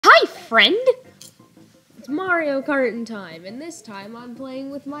friend? It's Mario Kart time, and this time I'm playing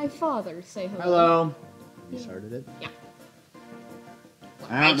with my father. Say hello. Hello. You started it? Yeah.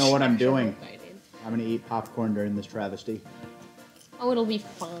 I don't know what I'm doing. I'm gonna eat popcorn during this travesty. Oh, it'll be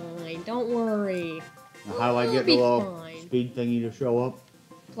fine. Don't worry. Now, how do I get the little speed thingy to show up?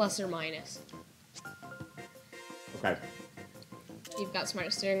 Plus or minus. Okay. You've got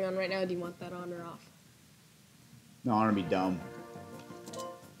smart steering on right now. Do you want that on or off? No, I want to be dumb.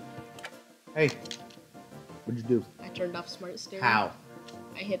 Hey. What'd you do? I turned off smart steering. How?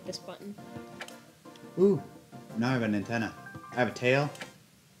 I hit this button. Ooh. Now I have an antenna. I have a tail.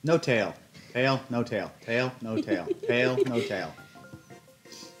 No tail. Tail, no tail. Tail, no tail. Tail, no tail.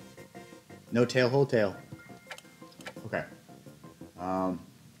 No tail, whole tail. Okay.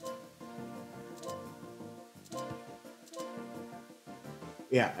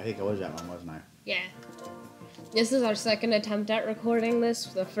 Yeah, I think I was that one, wasn't I? Yeah. This is our second attempt at recording this.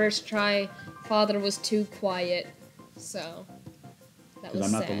 The first try, Father was too quiet, so that was Because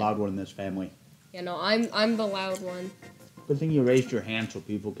I'm not sad. the loud one in this family. Yeah, no, I'm the loud one. Good thing you raised your hand so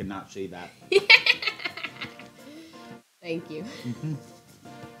people cannot see that. Thank you. Mm-hmm.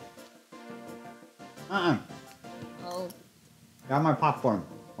 Oh. Got my popcorn.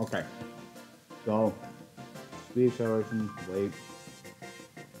 Okay. So, speed acceleration, wait.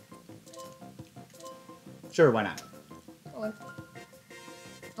 Sure, why not?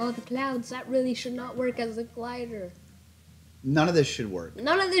 Oh, the clouds. That really should not work as a glider. None of this should work.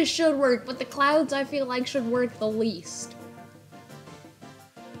 None of this should work, but the clouds I feel like should work the least.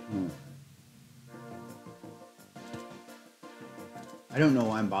 I don't know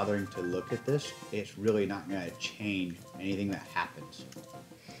why I'm bothering to look at this. It's really not going to change anything that happens.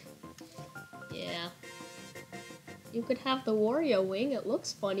 Yeah. You could have the Wario wing. It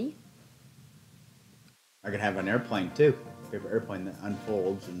looks funny. I could have an airplane too. Paper airplane that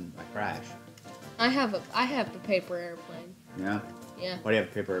unfolds and I crash. I have the paper airplane. Yeah? Yeah. Why do you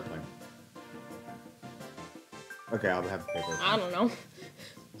have a paper airplane? Okay, I'll have a paper airplane. I don't know.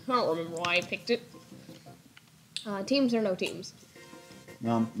 I don't remember why I picked it. Teams or no teams?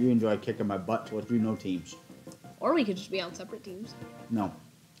 You enjoy kicking my butt, so let's do no teams. Or we could just be on separate teams. No.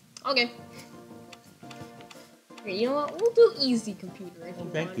 Okay. Okay, you know what? We'll do easy computer if you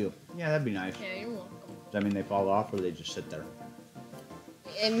want. Thank you. Yeah, that'd be nice. Yeah, you're welcome. Does that mean they fall off or they just sit there?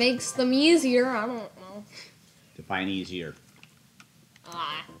 It makes them easier. I don't know. Define easier.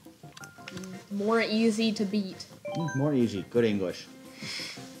 More easy to beat. More easy. Good English.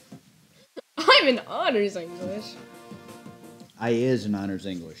 I'm in honors English. I is in honors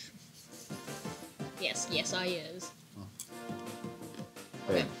English. Yes, I is.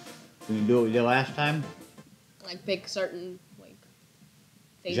 Okay. We can do what we did last time? Like pick certain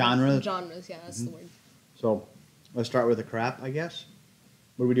things. Genres? Genres, yeah, that's the word. So, let's start with the crap, I guess.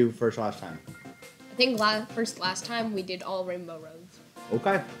 What did we do first last time? I think last time we did all Rainbow Roads.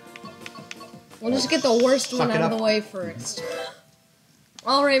 Okay. We'll just get the worst one Suck it out of up. the way first.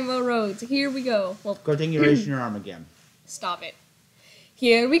 All Rainbow Roads. Here we go. Well, Good thing you're raising your arm again. stop it.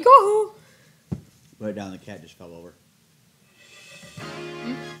 Here we go. Put it down, the cat just fell over.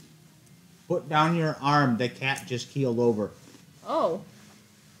 Put down your arm, the cat just keeled over. Oh.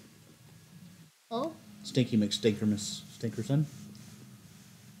 Oh? Stinky McStinkerson.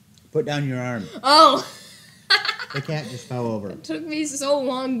 Put down your arm. Oh! The cat just fell over. It took me so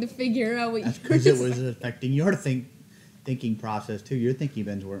long to figure out what That's you were because it saying. was affecting your thinking process too. Your thinking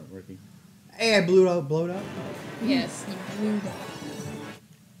bends weren't working. Hey, I blew it up. Yes, you blew that.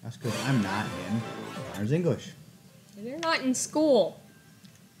 That's because I'm not in honors English. You're not in school.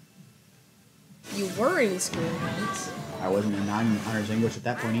 You were in school once. I wasn't in honors English at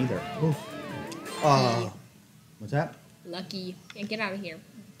that point either. Ooh. What's that? Lucky. Yeah, get out of here.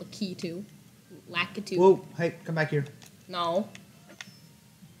 Lucky too. Lackatoo. Whoa, hey, come back here. No.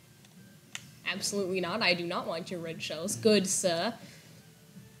 Absolutely not. I do not want your red shells. Good, sir. I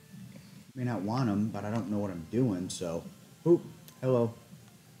may not want them, but I don't know what I'm doing, so. Oop, hello.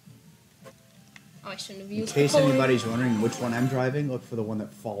 Oh, I shouldn't have In used case the coin. anybody's wondering which one I'm driving, look for the one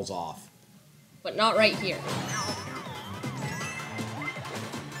that falls off. But not right here.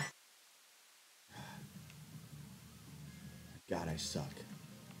 God, I suck.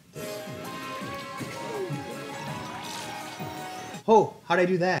 Oh, how'd I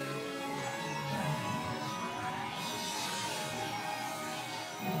do that?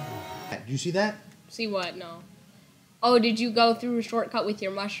 Did you see that? See what? No. Oh, did you go through a shortcut with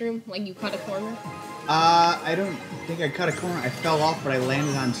your mushroom? Like you cut a corner? I don't think I cut a corner. I fell off, but I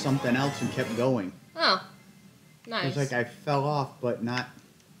landed on something else and kept going. Oh. Nice. It's like I fell off, but not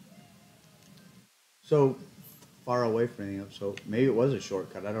so far away from anything else. So maybe it was a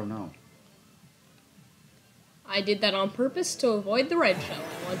shortcut. I don't know. I did that on purpose to avoid the red shell.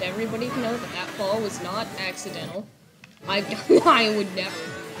 I want everybody to know that that fall was not accidental. I would never do that.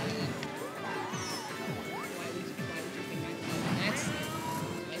 Why would you think I fell an accident?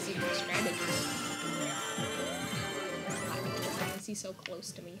 My secret strategy. Why is he so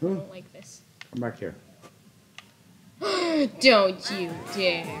close to me? I don't like this. Come back here. Don't you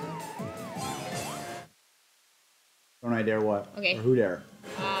dare. Don't I dare what? Okay. Or who dare?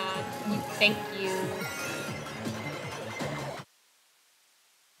 Thank you.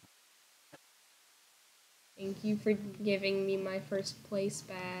 Thank you for giving me my first place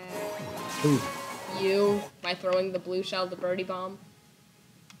back. Who? You, by throwing the blue shell, the birdie bomb.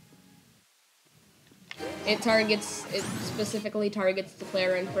 It specifically targets the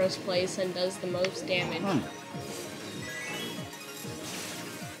player in first place and does the most damage. I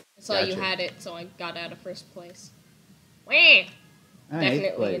saw you had it, so I got out of first place. Wah!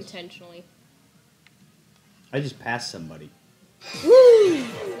 Definitely intentionally. I just passed somebody. Woo!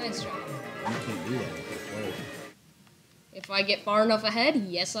 Nice job. You can't do that if you're close. If I get far enough ahead,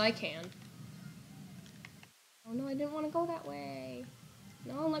 yes I can. Oh no, I didn't want to go that way.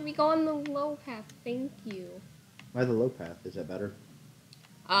 No, let me go on the low path. Thank you. Why the low path? Is that better?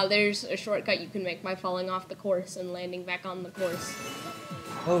 There's a shortcut you can make by falling off the course and landing back on the course.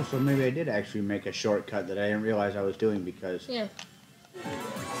 Oh, so maybe I did actually make a shortcut that I didn't realize I was doing because... Yeah.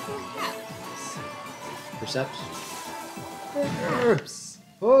 Perhaps. Perhaps.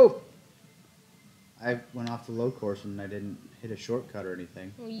 Oh! I went off the low course and I didn't hit a shortcut or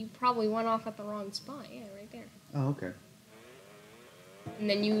anything. Well, you probably went off at the wrong spot. Yeah, right there. Oh, okay. And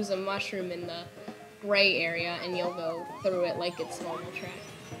then use a mushroom in the gray area and you'll go through it like it's normal track.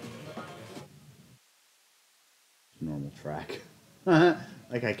 Normal track.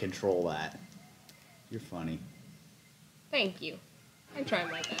 Like I control that. You're funny. Thank you. I'm trying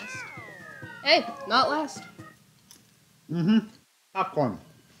my best. Hey, not last. Popcorn.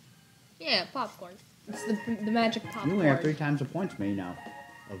 Yeah, popcorn. It's the magic popcorn. You only have 3 times the points me now.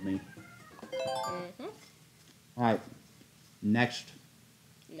 Of me. Alright. Next.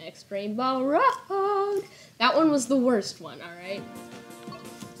 Next Rainbow Road. That one was the worst one, alright?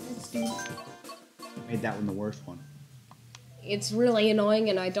 Let's do... Made that one the worst one. It's really annoying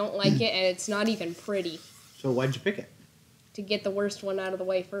and I don't like it and it's not even pretty. So why'd you pick it? To get the worst one out of the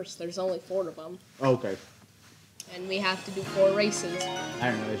way first. There's only 4 of them. Oh, okay. And we have to do 4 races.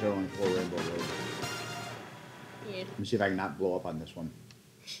 I didn't realize there were only 4 Rainbow Roads. Yeah. Let me see if I can not blow up on this one.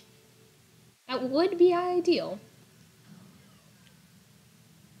 That would be ideal.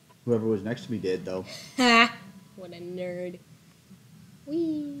 Whoever was next to me did, though. Ha! What a nerd.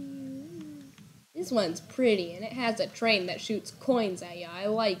 Whee! This one's pretty, and it has a train that shoots coins at you. I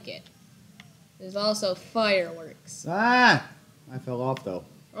like it. There's also fireworks. Ah! I fell off, though.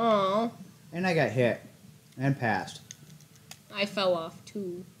 Aww. And I got hit. And passed. I fell off,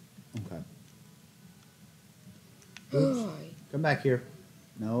 too. Okay. Oops. Come back here.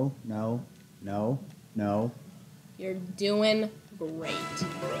 No, no, no, no. You're doing great.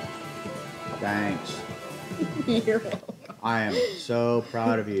 Thanks. You're welcome. I am so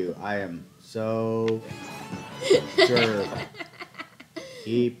proud of you. I am so sure.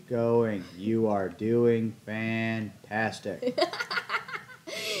 Keep going. You are doing fantastic.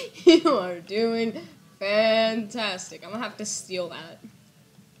 You are doing fantastic. I'm gonna have to steal that.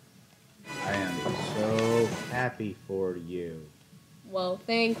 I am so happy for you. Well,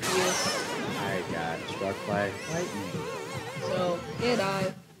 thank you. I got struck by lightning. So did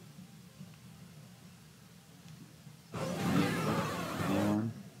I.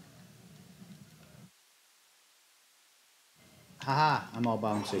 Anyone? Haha, I'm all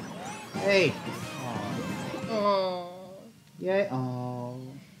bouncy. Hey! Aw. Oh. Yay, oh.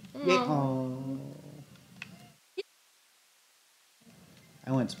 Yay, oh.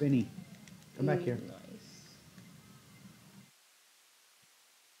 I went spinny. Come back here. Nice.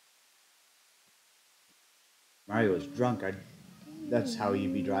 Mario was drunk. That's how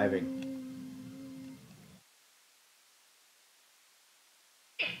you'd be driving.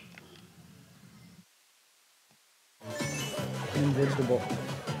 Invincible.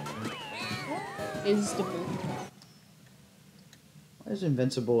 Invincible. Why is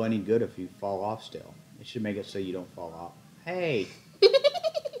invincible any good if you fall off still? It should make it so you don't fall off. Hey!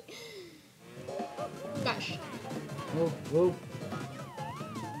 Gosh. Whoa, whoa.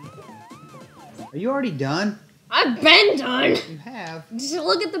 Are you already done? I've been done. You have. Just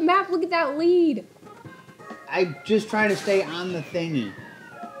look at the map. Look at that lead. I'm just trying to stay on the thingy.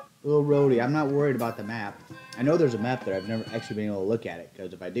 Little roadie. I'm not worried about the map. I know there's a map there. I've never actually been able to look at it,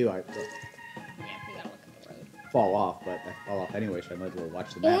 because if I do, Yeah, we gotta look at the road. fall off, but I fall off anyway, so I might as well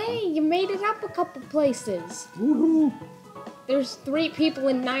watch the map. Hey, you made it up a couple places. Woohoo! There's 3 people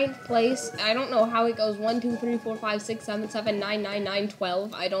in 9th place. I don't know how it goes. 1, 2, 3, 4, 5, 6, 7, 7, 9, 9, 9,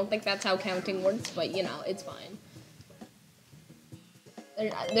 12. I don't think that's how counting works, but you know, it's fine.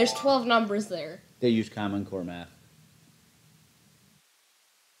 There's 12 numbers there. They use Common Core math.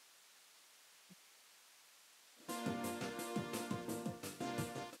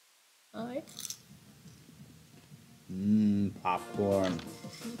 Alright. Popcorn.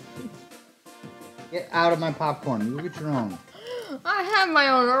 Get out of my popcorn. You get your own. I had my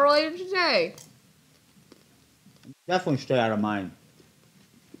own earlier today. Definitely stay out of mine.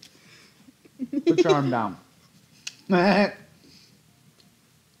 Put your arm down.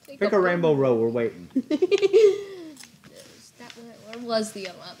 Pick a rainbow row. We're waiting. Where was the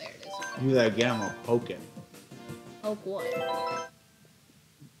other? Oh, there it is. Do that again, I'm gonna poke it. Poke what?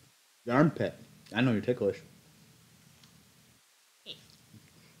 The armpit. I know you're ticklish. I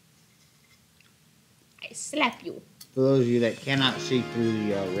slap you. For those of you that cannot see through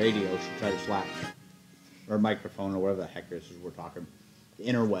the radio, should try to slap me. Or microphone, or whatever the heck this is we're talking. The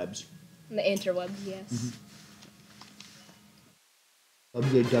interwebs. The interwebs, yes.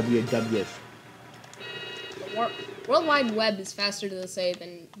 WWWs. The World Wide Web is faster to say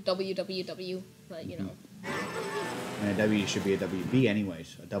than www, but you know. And a W should be a WV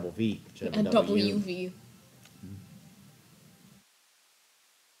anyways. A double V. Instead of A W. WV.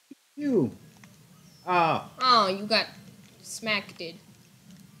 You. Oh. Oh, you got smacked.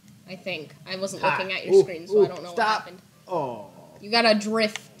 I think. I wasn't looking at your screen, so I don't know what happened. Oh. You gotta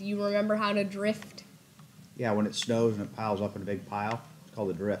drift. Do you remember how to drift? Yeah, when it snows and it piles up in a big pile, it's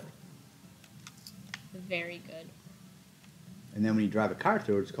called a drift. Very good. And then when you drive a car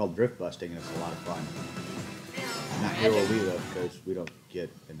through it, it's called drift busting, and it's a lot of fun. Not here where we live, because we don't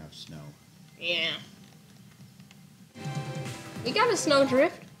get enough snow. Yeah. We got a snow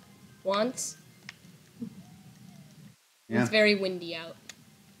drift once. Yeah. It's very windy out.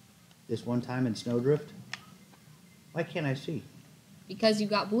 This one time in Snowdrift? Why can't I see? Because you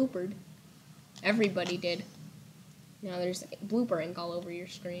got bloopered. Everybody did. Now there's blooper ink all over your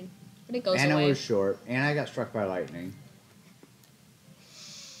screen. But it goes and away. I was short, and I got struck by lightning.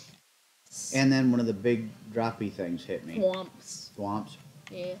 And then one of the big droppy things hit me. Thwomps. Thwomps?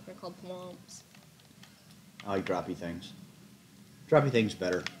 Yeah, they're called thwomps. I like droppy things. Droppy things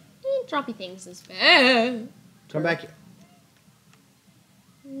better. Droppy things is bad. Come back here.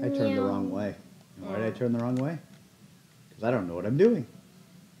 I turned the wrong way. And why did I turn the wrong way? Because I don't know what I'm doing.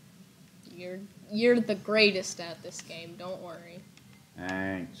 You're the greatest at this game, don't worry.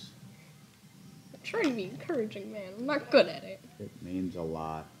 Thanks. I'm trying to be encouraging, man. I'm not good at it. It means a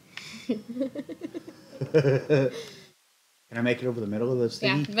lot. Can I make it over the middle of this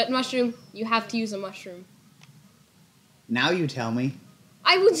thing? Yeah, but mushroom, you have to use a mushroom. Now you tell me.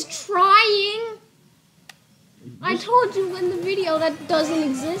 I was trying! I told you in the video that doesn't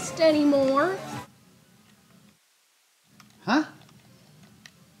exist anymore. Huh?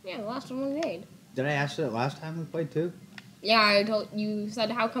 Yeah, the last one we made. Did I ask you that last time we played too? Yeah, I told you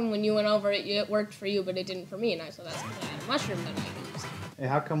said how come when you went over it worked for you but it didn't for me, and I said that's because I had a mushroom that I used. Hey,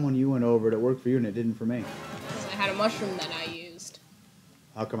 how come when you went over it worked for you and it didn't for me? Because I had a mushroom that I used.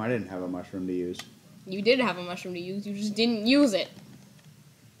 How come I didn't have a mushroom to use? You did have a mushroom to use, you just didn't use it.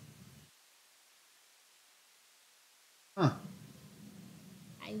 Huh.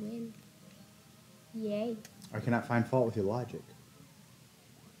 I win. Yay. I cannot find fault with your logic.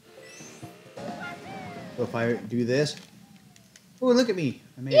 So if I do this... Oh, look at me.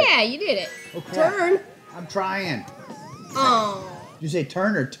 I made it. Yeah, you did it. Oh, crap. Turn. I'm trying. Oh. Did you say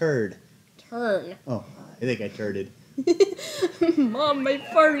turn or turd? Turn. Oh, I think I turded. Mom, my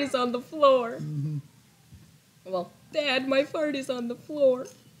fart is on the floor. Well, Dad, my fart is on the floor.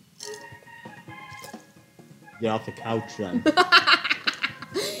 Get off the couch then.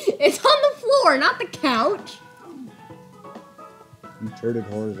 It's on the floor, not the couch. You turded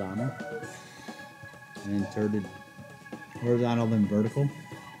horizontal. And then turded horizontal, then vertical.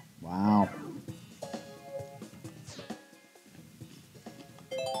 Wow.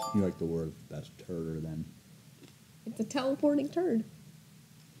 You like the word best turder then. It's a teleporting turd.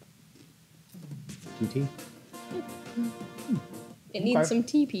 TT? It needs some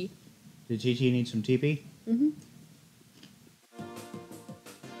TP. Did TT need some TP? Mm-hmm.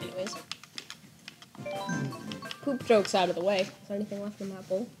 Anyways. Poop joke's out of the way. Is there anything left in that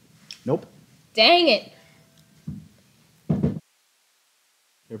bowl? Nope. Dang it!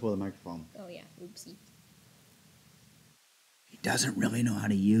 Careful of the microphone. Oh yeah, oopsie. He doesn't really know how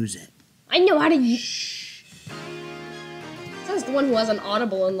to use it. I know how to use. Says the one who has an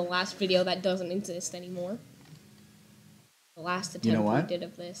audible in the last video that doesn't exist anymore. The last attempt You know what? we did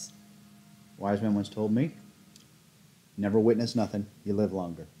of this. Wise man once told me, never witness nothing, you live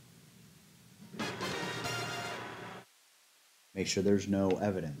longer. Make sure there's no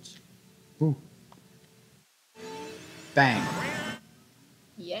evidence. Ooh. Bang.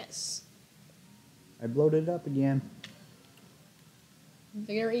 Yes. I blowed it up again.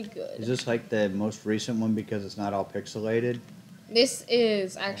 Very good. Is this like the most recent one because it's not all pixelated? This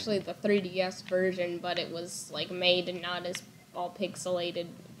is actually the 3DS version, but it was like made and not as all pixelated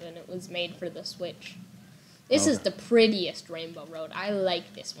than it was made for the Switch. This is the prettiest Rainbow Road. I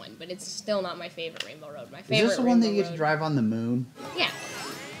like this one, but it's still not my favorite Rainbow Road. My favorite Is this the one that you Rainbow get to Road- drive on the moon? Yeah.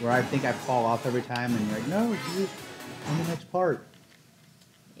 Where I think I fall off every time and you're like, no, you on the next part.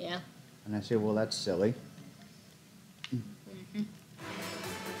 Yeah. And I say, well, that's silly.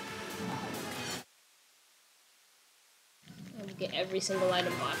 I will get every single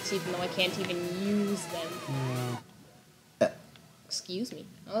item box, even though I can't even use them. Excuse me.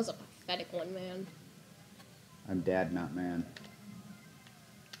 That was a pathetic one, man. I'm dad, not man.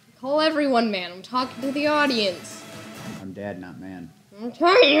 Call everyone, man. I'm talking to the audience. I'm dad, not man. I'm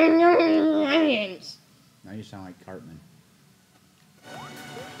talking to the audience. Now you sound like Cartman.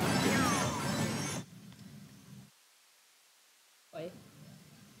 Wait.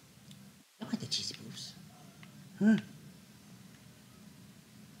 Look at the cheesy boobs. Huh?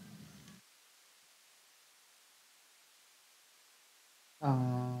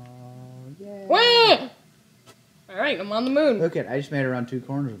 Oh, yeah. Wah! Alright, I'm on the moon. Look at, I just made it around 2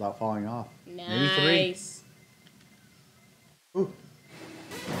 corners without falling off. Maybe 3. Nice. Ooh.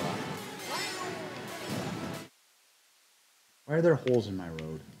 Why are there holes in my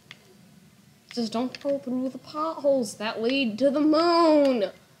road? Just don't go through the potholes that lead to the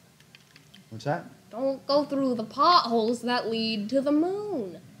moon. What's that? Don't go through the potholes that lead to the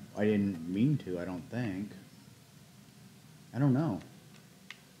moon. I didn't mean to, I don't think. I don't know.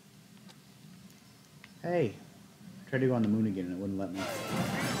 Hey, I tried to go on the moon again and it wouldn't let me.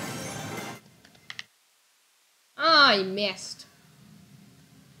 I missed.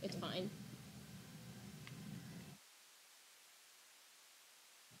 It's fine.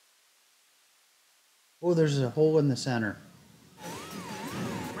 Oh, there's a hole in the center. I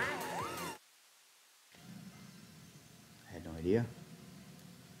had no idea.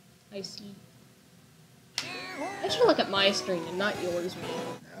 I see. I should look at my screen and not yours, man.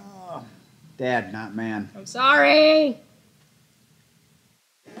 Oh, dad, not man. I'm sorry.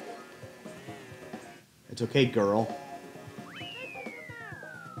 It's okay, girl.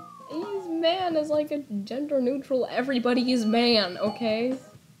 He's man is like a gender neutral. Everybody is man, okay?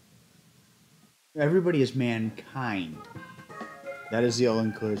 Everybody is mankind. That is the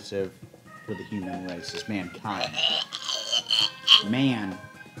all-inclusive for the human race, is mankind. Man.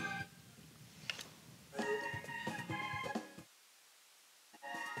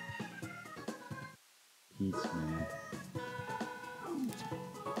 Peace, man.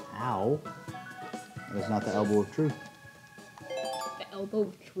 Ow. That is not the elbow of truth. The elbow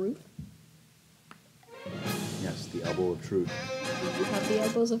of truth? Yes, the elbow of truth. Do you have the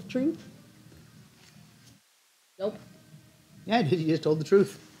elbows of truth? Nope. Yeah, I did. You just told the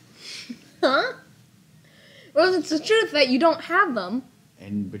truth. Huh? Well, it's the truth that you don't have them.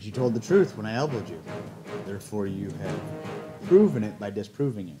 But you told the truth when I elbowed you. Therefore, you have proven it by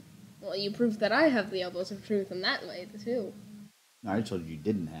disproving it. Well, you proved that I have the elbows of truth in that way, too. No, I told you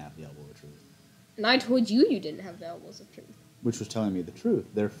didn't have the elbow of truth. And I told you you didn't have the elbows of truth. Which was telling me the truth.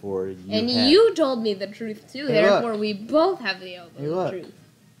 Therefore, you told me the truth, too. Hey, Therefore, look. we both have the elbows Hey, of look. truth.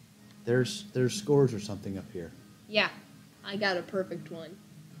 There's scores or something up here. Yeah, I got a perfect one.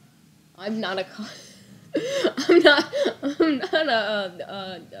 I'm not a... I'm not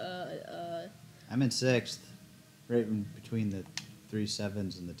a... I'm in 6th. Right in between the 3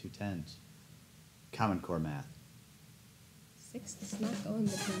 7s and the 2 10s. Common Core math. 6 does not go in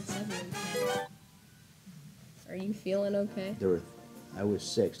between 7 and 10. Are you feeling okay? I was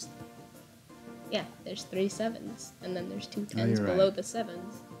 6th. Yeah, there's 3 7s, and then there's 2 No, 10s you're below right. the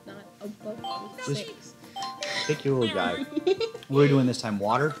 7s, not above the Just- 6. Pick your little guy. What are we doing this time?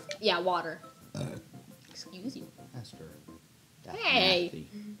 Water? Yeah, water. Excuse you. Esther. That's Hey. nasty.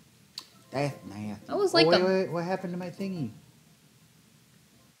 That's nasty. That was like wait. What happened to my thingy?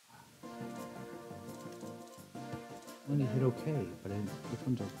 When you hit OK, but which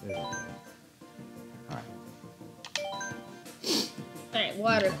one's OK? Alright. Alright,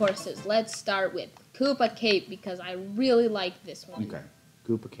 water courses. Let's start with Koopa Cape, because I really like this one. Okay.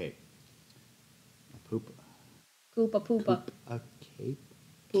 Koopa Cape. A poop. Koopa Poopa. A cape?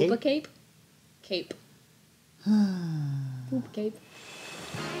 Poopa Cape? Cape. Poop Cape.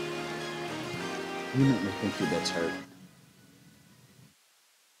 You make me think your bits hurt.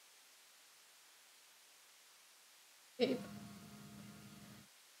 Babe.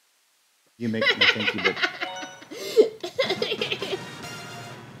 You make me think you did.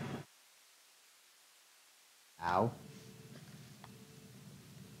 Ow.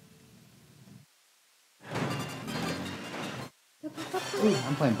 Ooh,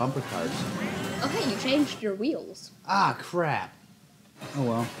 I'm playing bumper cars. Okay, you changed your wheels. Ah, crap. Oh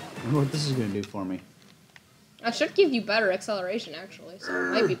well. I wonder what this is going to do for me. That should give you better acceleration, actually, so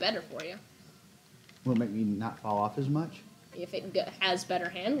it might be better for you. Will it make me not fall off as much? If it has better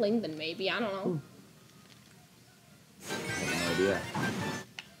handling, then maybe, I don't know. Ooh. I have no idea.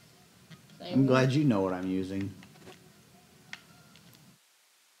 Same I'm glad you know what I'm using.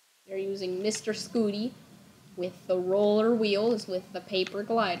 You're using Mr. Scooty with the roller wheels with the paper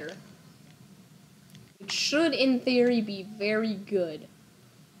glider. It should, in theory, be very good.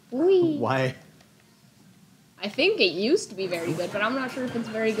 Whee! Why? I think it used to be very good, but I'm not sure if it's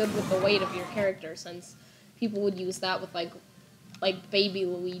very good with the weight of your character, since people would use that with, like Baby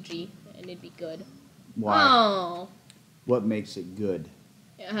Luigi, and it'd be good. Why? Oh! What makes it good?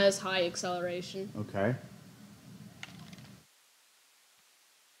 It has high acceleration. Okay.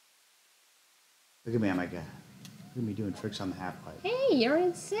 Look at me, I'm like, look at me doing tricks on the half pipe. Hey, you're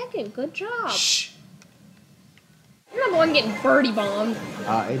in second. Good job. Shh! You're not the one getting birdie bombed.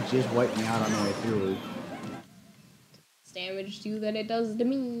 It just wiped me out on the way through. It's damage to you that it does to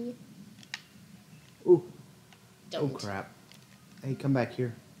me. Ooh. Don't. Oh, crap. Hey, come back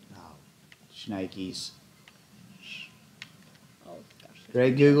here. Oh, shnikes. Oh, gosh.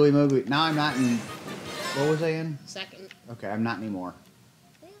 Great googly moogly. Now I'm not in... What was I in? Second. Okay, I'm not anymore.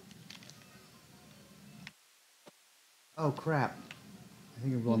 Yeah. Oh, crap. I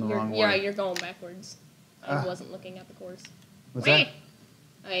think I'm going the wrong way. Yeah, you're going backwards. I Ah. wasn't looking at the course. What's Wait.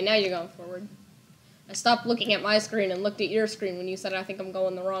 that? Okay, now you're going forward. I stopped looking at my screen and looked at your screen when you said I think I'm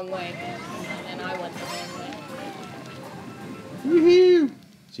going the wrong way. And then I went the wrong way. Woohoo!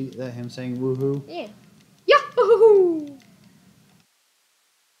 See that him saying woohoo? Yeah. Yahoo!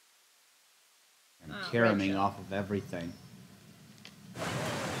 I'm Ah, caraming red off of everything.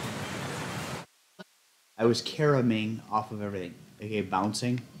 I was caraming off of everything. Okay,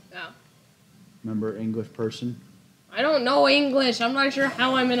 bouncing. Oh. Remember English person? I don't know English. I'm not sure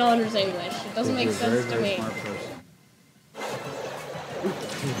how I'm in honors English. It doesn't make You're a sense very, to very me. smart person. Ooh,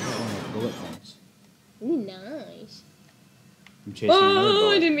 that one has bullet points. Ooh, nice. I'm chasing another Oh,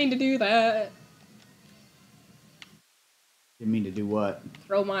 bullet. I didn't mean to do that. Didn't mean to do what?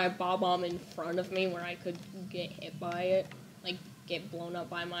 Throw my bomb in front of me where I could get hit by it. Like, get blown up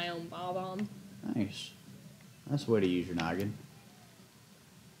by my own bomb. Nice. That's the way to use your noggin.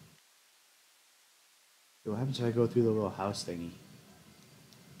 What happens if I go through the little house thingy?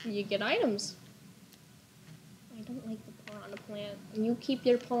 You get items. I don't like the piranha plant. You keep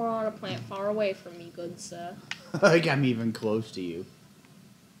your piranha plant far away from me, good sir. Like I'm even close to you.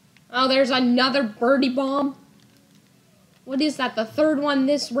 Oh, there's another birdie bomb. What is that, the third one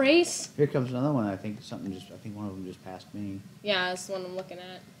this race? Here comes another one. I think one of them just passed me. Yeah, that's the one I'm looking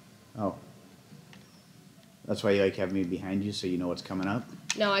at. Oh. That's why you like have me behind you so you know what's coming up?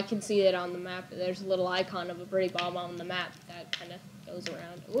 No, I can see it on the map. There's a little icon of a birdie bomb on the map that kind of goes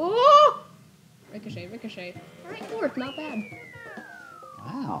around. Ooh! Ricochet, ricochet. Alright, fourth, not bad.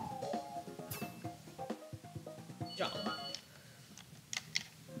 Wow. Job.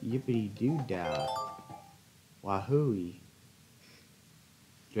 Yippity-doo-dah. Wahooey.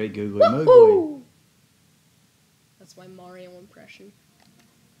 Great googly moogly. Woohoo! That's my Mario impression.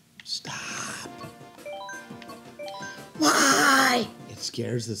 Stop. Why? It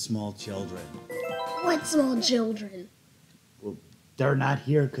scares the small children. What small children? Well, they're not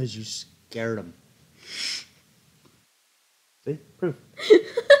here because you scared them. See? Proof.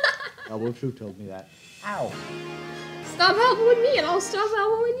 Elbow True told me that. Ow. Stop elbowing me and I'll stop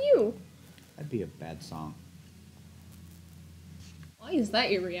elbowing you. That'd be a bad song. Why is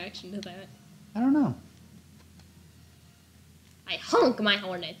that your reaction to that? I don't know. I honk my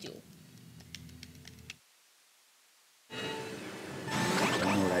horn at you. I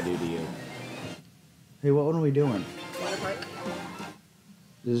don't know what I do to you. Hey, what one are we doing? Water park.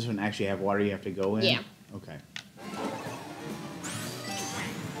 Does this one actually have water you have to go in? Yeah. Okay.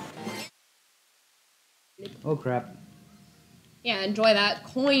 Oh, crap. Yeah, enjoy that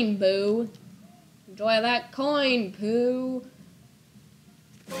coin, boo. Enjoy that coin, poo.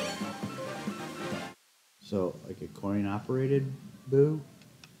 So, like a coin-operated boo?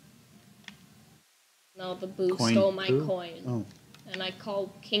 No, the boo Coin stole my poo? coin. Oh. And I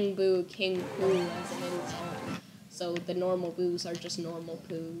called King Boo King Poo as an insult. So the normal boos are just normal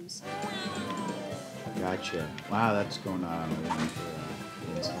poos. Gotcha. Wow, that's going on a limb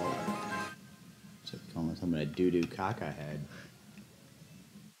for insult. What's it Unless I'm gonna doo-doo caca head.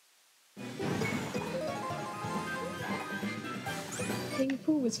 King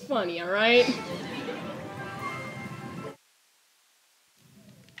Pooh was funny, alright?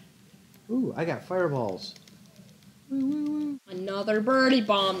 Ooh, I got fireballs. Woo, woo, woo. Another birdie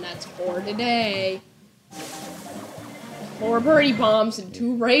bomb. That's 4 today. 4 birdie bombs in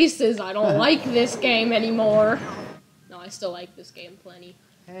 2 races. I don't like this game anymore. No, I still like this game plenty.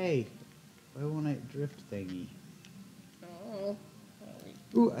 Hey, why won't I drift thingy? Oh.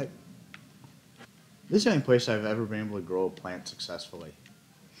 Ooh, this is the only place I've ever been able to grow a plant successfully.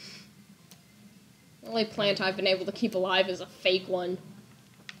 The only plant I've been able to keep alive is a fake one.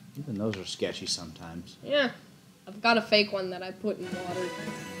 Even those are sketchy sometimes. Yeah. I've got a fake one that I put in water.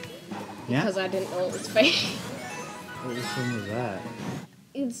 Yeah? Because I didn't know it was fake. Which one was that?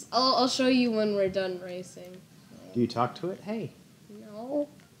 I'll show you when we're done racing. Do you talk to it? Hey. No.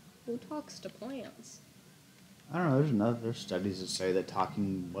 Who talks to plants? I don't know. There's studies that say that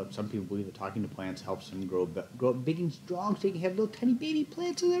some people believe that talking to plants helps them grow up big and strong, so they can have little tiny baby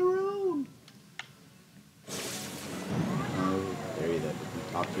plants of their own. Theory that if you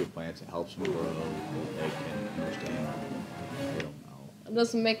talk to your plants, it helps them grow. They can understand. I don't know. It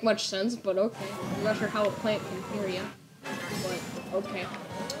doesn't make much sense, but okay. I'm not sure how a plant can hear you, but okay.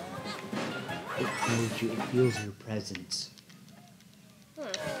 It knows you. It feels your presence.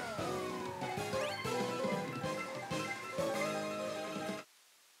 Huh.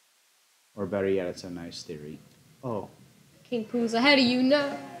 Or better yet, it's a nice theory. Oh. King Pooh's ahead of you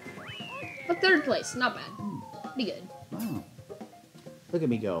now. But 3rd place, not bad. Pretty good. Wow. Look at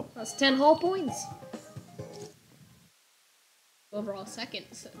me go. That's 10 whole points. Overall 2nd.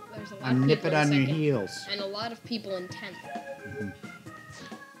 So there's a lot of people Nip it in on your 2nd, heels. and a lot of people in 10th.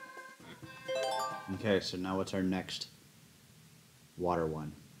 Okay, so now what's our next water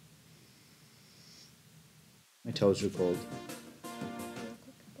one? My toes are cold.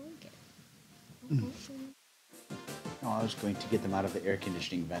 Oh, I was going to get them out of the air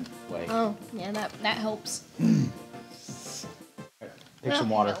conditioning vent way. Oh, yeah, that helps. Take some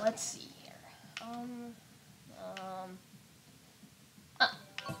water. Let's see here.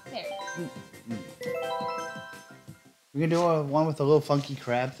 There. We can do one with the little funky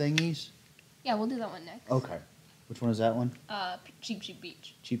crab thingies? Yeah, we'll do that one next. Okay. Which one is that one? Cheap Cheap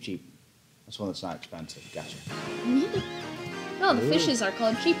Beach. Cheap Cheap. That's one that's not expensive. Gotcha. No, the Ooh. fishes are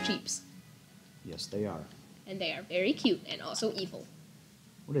called Cheap Cheeps. Yes, they are. And they are very cute and also evil.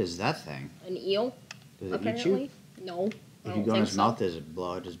 What is that thing? An eel, Does it apparently. eat you? No, I If you don't go in think his so. mouth, does it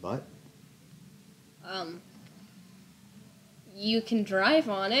blow out his butt? You can drive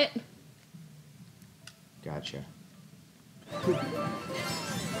on it. Gotcha.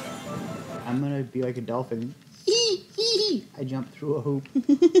 I'm gonna be like a dolphin. I jumped through a hoop.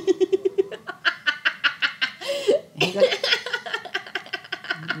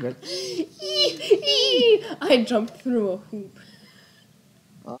 I jumped through a hoop.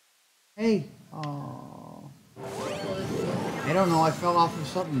 Hey. Oh. I don't know. I fell off of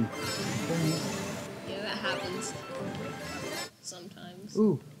something. Yeah, that happens. Sometimes.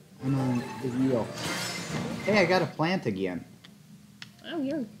 Ooh, I'm on the wheel. Hey, I got a plant again. Oh,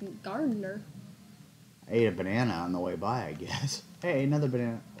 you're a gardener. I ate a banana on the way by, I guess. Hey, another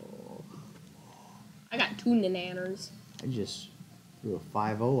banana. Oh, I got 2 nananners. I just threw a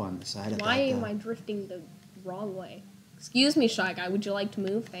 5-0 on the side of that. Why am I drifting the wrong way? Excuse me, Shy Guy. Would you like to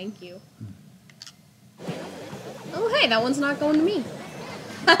move? Thank you. Oh, hey, that one's not going to me.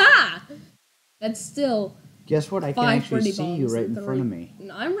 Haha! That's still Guess what? I can 5 actually birdie see you bombs right and in front of 3. me.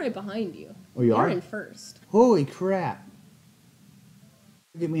 No, I'm right behind you. Oh, you You're are? in first. Holy crap.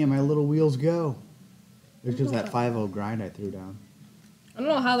 Look at me and my little wheels go. It's just that 5-0 grind I threw down. I don't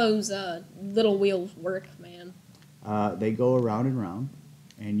know how those little wheels work, man. They go around and round,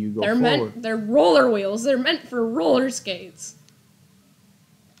 and you go forward. They're roller wheels. They're meant for roller skates.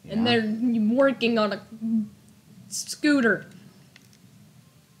 Yeah. And they're working on a scooter.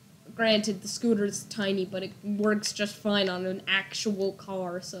 Granted, the scooter's tiny, but it works just fine on an actual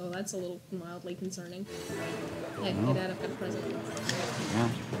car, so that's a little mildly concerning. Hey, get out of the present. Yeah.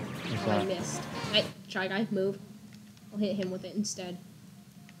 What's Oh, I that? missed. Hey, Shy Guy, move. I'll hit him with it instead.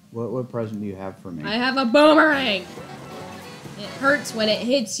 What present do you have for me? I have a boomerang! It hurts when it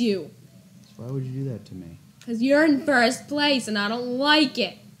hits you. So why would you do that to me? Because you're in first place and I don't like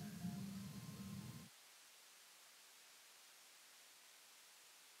it.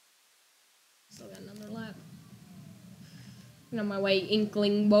 Still got another lap. I'm on my way,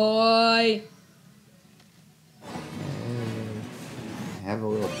 Inkling boy. I have a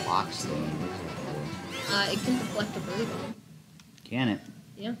little box thing. What is that for? It can deflect a birdie bomb. Can it?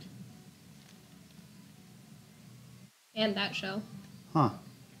 Yeah. And that shell. Huh.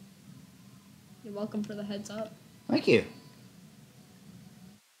 You're welcome for the heads up. Thank you.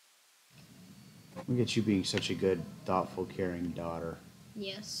 Look at you being such a good, thoughtful, caring daughter.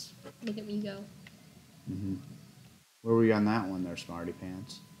 Yes. Look at me go. Mm-hmm. Where were you on that one there, Smarty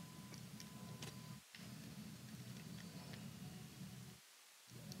Pants?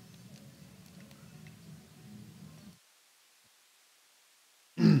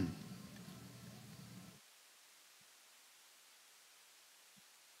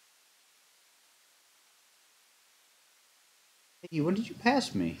 Hey, when did you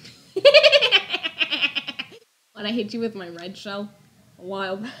pass me? When I hit you with my red shell a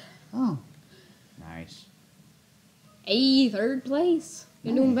while back. Oh. Nice. Hey, 3rd place.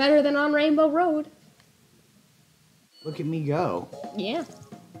 You're Nice. doing better than on Rainbow Road. Look at me go. Yeah.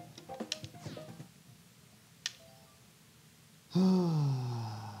 I'm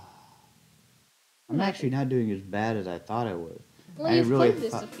actually not doing as bad as I thought I would. Well, you've played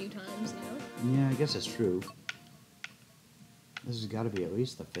this a few times now. Yeah, I guess that's true. This has got to be at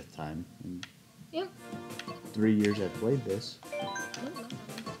least the 5th time in Yep. 3 years I've played this.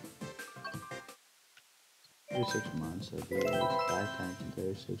 36 months. That'd be like 5 times in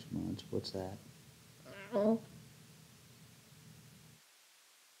 36 months. What's that? Oh.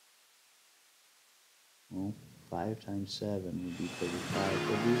 Well, 5 times 7 would be 35.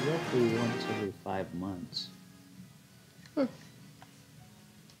 It'd be roughly once every 5 months.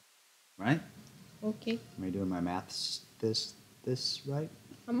 Right? Okay. Am I doing my maths this right?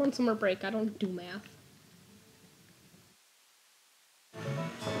 I'm on summer break. I don't do math.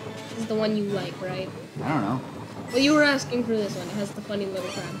 This is the one you like, right? I don't know. Well, you were asking for this one. It has the funny little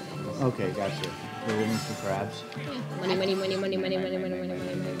crab things. Okay, gotcha. The women for crabs. Yeah. Money, money, money, money, money, money, money, money,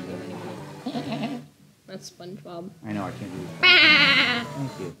 money, money, money, money. That's SpongeBob. I know, I can't do Ah!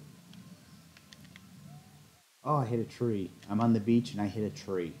 Thank you. Oh, I hit a tree. I'm on the beach and I hit a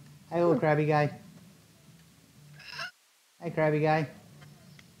tree. Hi, little crabby guy. Hi, crabby guy.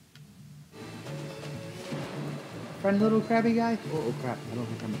 Friend, little crabby guy. Oh, crap. I don't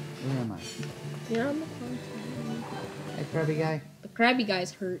think I'm... Where am I? You're on the phone. Hi, crabby guy. The crabby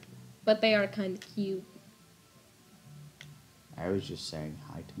guys hurt, but they are kind of cute. I was just saying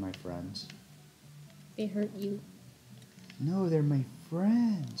hi to my friends. They hurt you. No, they're my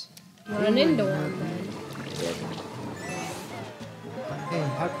friends. Run into one, then. Hey,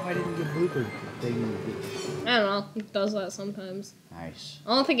 how come I didn't get blooper thing? I don't know. It does that sometimes. Nice.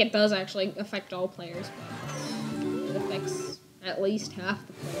 I don't think it does actually affect all players, but it affects at least half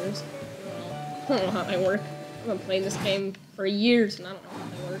the players. I don't know how they work. I've been playing this game for years, and I don't know how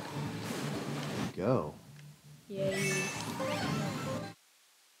they work. Go. Yay.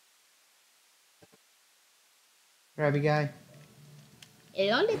 Crabby guy.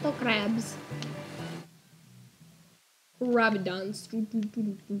 Hello, little crabs. Crabby dance.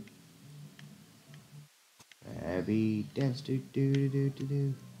 Crabby dance. Do do do do do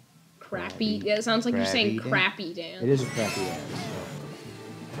do. Crappy. Yeah, it sounds like you're saying Crabby crappy dance. It is a crappy dance.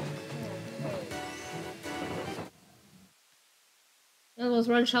 So. You know, those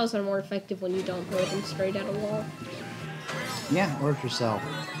run shells are more effective when you don't throw them straight at a wall. Yeah, work yourself.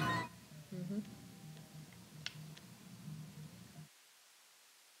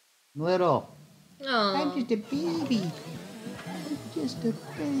 Little. Oh, just a baby. I'm just a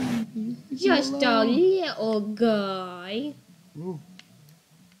baby. just a little guy. Ooh.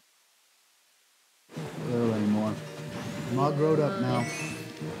 Little anymore. I'm all grown up now.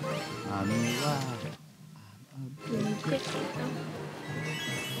 I'm alive.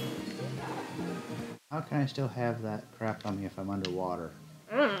 How can I still have that crap on me if I'm underwater?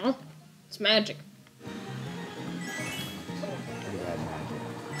 I don't know. It's magic. Pretty bad magic.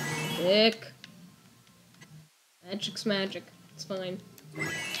 Sick. Magic's magic. It's fine. Dude,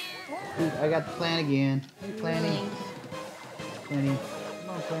 I got the plan again. Hey, Planny. Planny. Come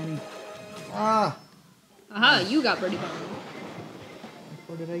on, Planny. Ah! Aha, you got birdie bomb.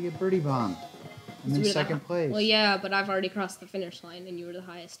 Where did I get birdie bombed? I'm in second place. Well, yeah, but I've already crossed the finish line, and you were the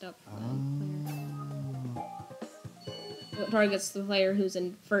highest up. It targets the player who's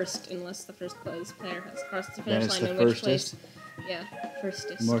in first, unless the first place player has crossed the finish line. In which place? Yeah,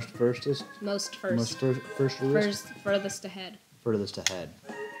 firstest. Most firstest? Most first. Most first. Furthest ahead. Furthest ahead.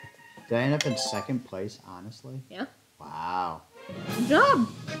 Did I end up in second place, honestly? Yeah. Wow. Good job.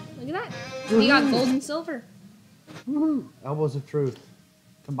 Look at that. You got gold and silver. Woohoo. Elbows of truth.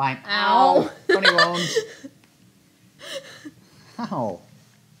 Combine. Ow. Funny bones. Ow.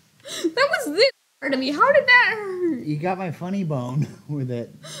 That was this part of me. How did that hurt? You got my funny bone with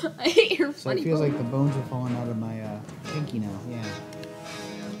it. I hate your So funny it feels bone. like the bones are falling out of my pinky now. Yeah.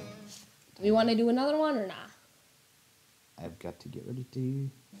 Do we want to do another one or not? I've got to get ready to...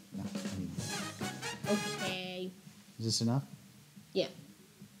 No, I mean, Okay. is this enough? Yeah.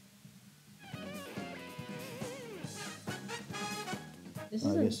 This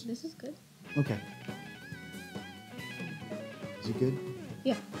is good. Okay. Is it good?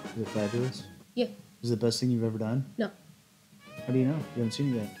 Yeah. Is it fabulous? Yeah. Is it the best thing you've ever done? No. How do you know? You haven't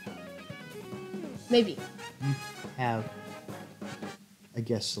seen it yet. Maybe. You have a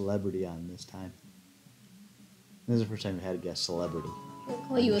guest celebrity on this time. This is the first time you've had a guest celebrity. I won't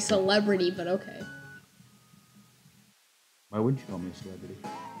call you a celebrity, but okay. Why wouldn't you call me a celebrity?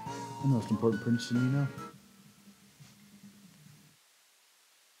 I'm the most important person you know.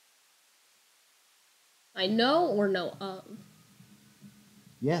 I know or know of?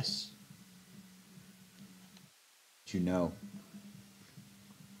 Yes. But you know.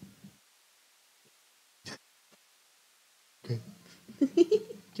 Okay.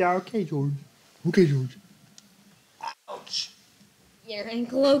 Yeah, okay, George. Okay, George. Ouch. Your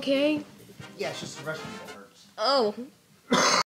ankle okay? Yeah, it's just the rest of it hurts. Oh.